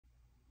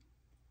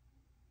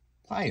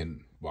Hi,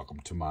 and welcome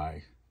to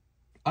my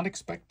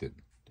unexpected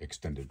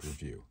extended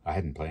review. I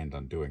hadn't planned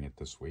on doing it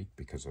this week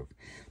because of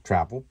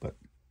travel, but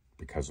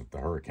because of the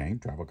hurricane,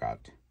 travel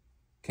got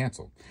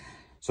canceled.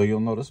 So you'll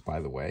notice,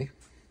 by the way,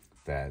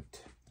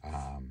 that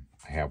I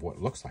have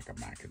what looks like a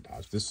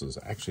Macintosh. This is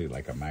actually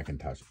like a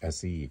Macintosh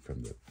SE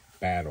from the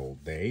bad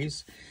old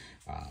days.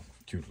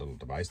 Cute little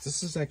device.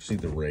 This is actually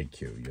the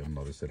Raycue. You'll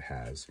notice it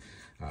has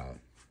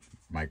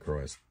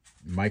micro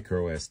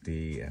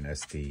SD and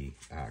SD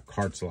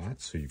card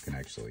slots, so you can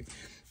actually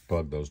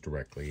plug those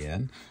directly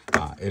in.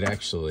 It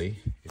actually,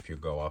 if you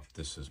go up,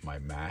 this is my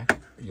Mac,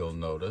 you'll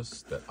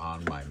notice that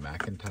on my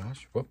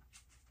Macintosh, whoop,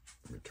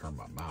 let me turn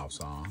my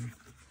mouse on.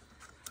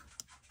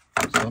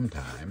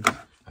 Sometimes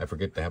I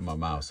forget to have my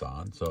mouse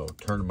on, so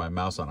turn my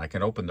mouse on. I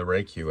can open the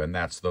Raycue, and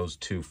that's those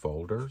two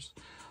folders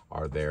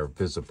are there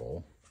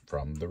visible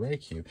from the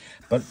Raycue.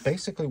 But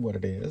basically what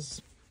it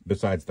is,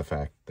 besides the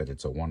fact that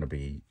it's a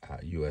wannabe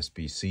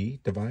USB-C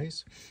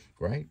device,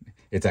 right?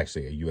 It's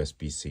actually a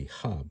USB-C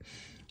hub.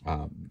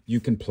 You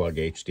can plug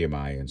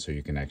HDMI in so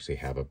you can actually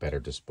have a better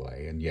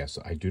display. And yes,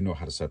 I do know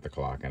how to set the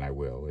clock, and I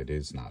will. It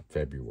is not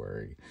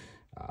February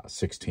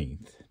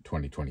 16th,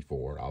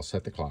 2024. I'll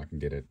set the clock and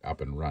get it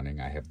up and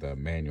running. I have the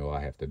manual. I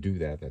have to do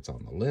that. That's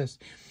on the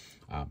list.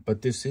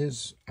 But this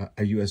is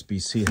a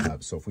USB-C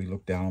hub. So if we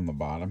look down on the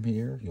bottom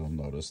here, you'll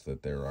notice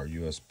that there are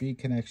USB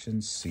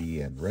connections,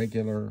 C and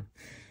regular.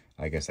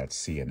 I guess that's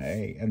C and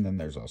A. And then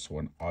there's also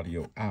an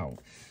audio out.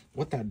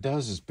 What that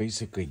does is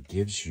basically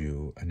gives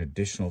you an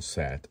additional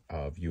set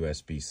of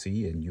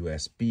USB-C and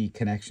USB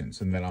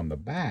connections. And then on the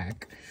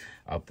back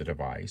of the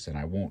device, and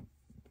I won't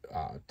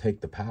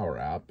take the power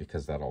out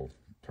because that'll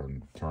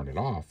turn it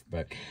off,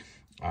 but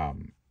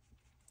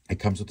it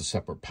comes with a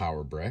separate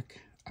power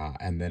brick.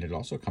 And then it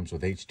also comes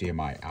with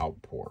HDMI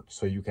out port.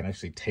 So you can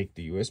actually take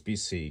the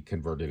USB-C,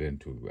 convert it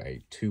into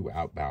a 2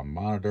 outbound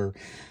monitor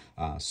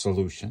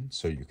solution.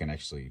 So you can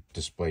actually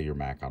display your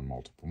Mac on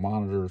multiple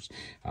monitors.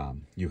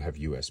 You have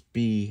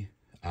USB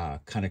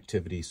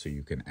connectivity, so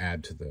you can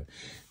add to the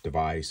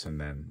device.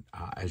 And then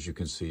as you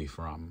can see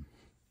from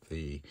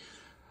the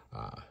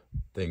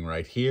thing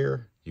right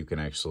here, you can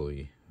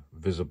actually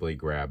visibly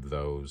grab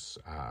those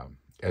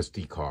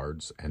SD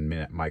cards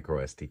and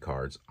micro SD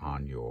cards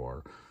on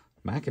your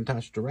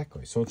Macintosh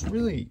directly. So it's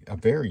really a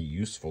very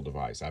useful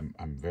device. I'm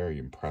very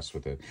impressed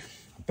with it.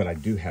 But I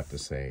do have to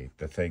say,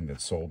 the thing that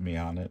sold me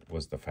on it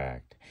was the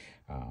fact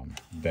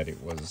that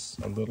it was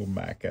a little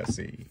Mac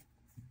SE.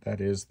 That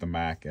is the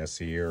Mac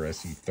SE or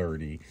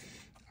SE30.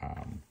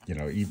 You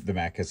know, the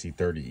Mac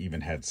SE30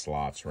 even had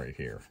slots right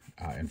here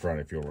in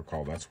front. If you'll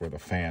recall, that's where the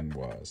fan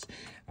was.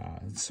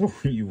 So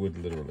you would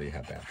literally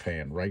have that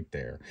fan right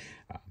there.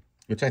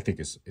 Which I think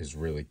is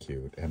really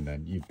cute. And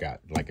then you've got,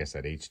 like I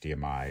said,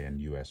 HDMI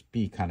and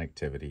USB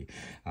connectivity.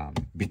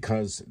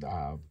 Because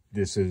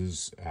this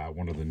is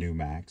one of the new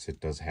Macs, it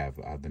does have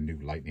the new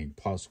Lightning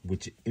Plus,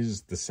 which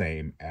is the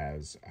same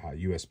as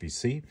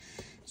USB-C.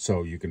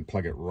 So you can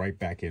plug it right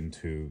back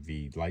into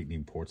the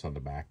Lightning ports on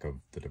the back of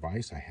the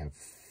device. I have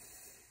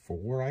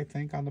 4, I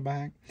think, on the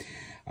back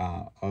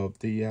of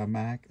the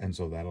Mac. And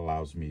so that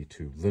allows me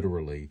to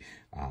literally,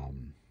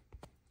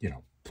 you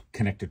know,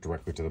 connect it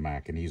directly to the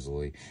Mac and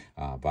easily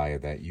via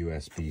that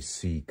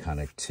USB-C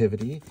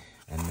connectivity.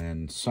 And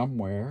then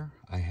somewhere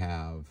I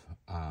have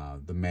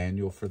the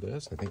manual for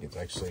this. I think it's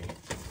actually,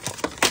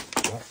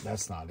 well,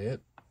 that's not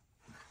it.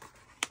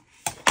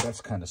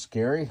 That's kind of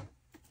scary.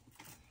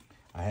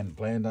 I hadn't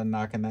planned on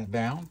knocking that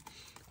down.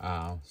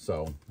 But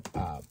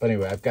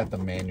anyway, I've got the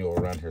manual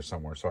around here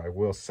somewhere, so I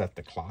will set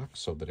the clock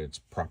so that it's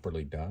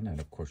properly done. And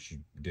of course, you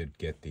did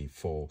get the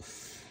full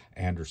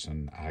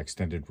Anderson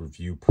extended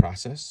review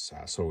process.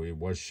 So it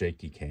was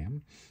shaky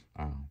cam.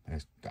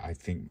 I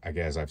think,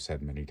 as I've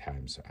said many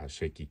times,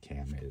 shaky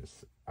cam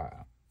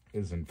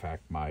is in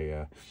fact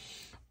my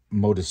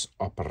modus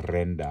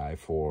operandi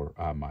for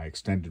my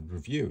extended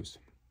reviews.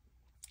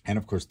 And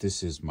of course,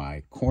 this is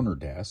my corner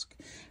desk.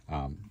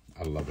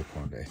 I love the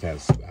corner desk. It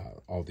has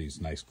all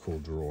these nice cool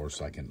drawers,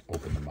 so I can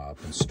open them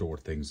up and store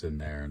things in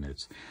there. And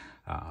it's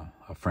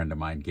a friend of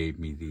mine gave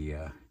me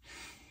the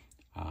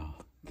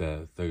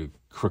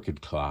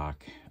crooked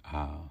clock,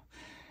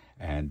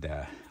 and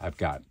I've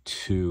got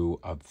 2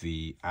 of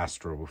the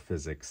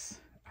astrophysics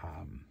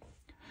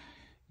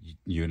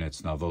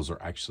units. Now those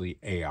are actually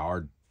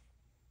AR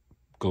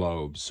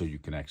globes, so you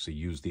can actually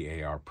use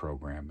the AR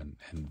program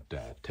and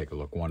take a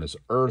look. One is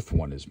Earth,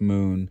 one is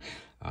Moon.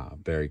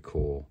 Very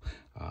cool.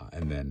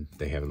 And then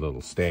they have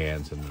little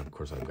stands, and then of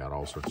course I've got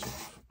all sorts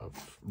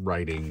of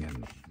writing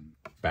and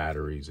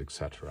batteries,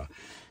 etc.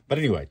 But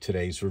anyway,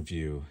 today's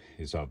review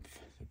is of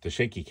the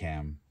shaky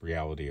cam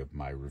reality of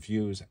my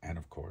reviews, and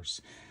of course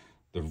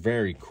the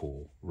very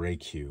cool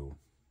Raycue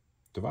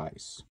device.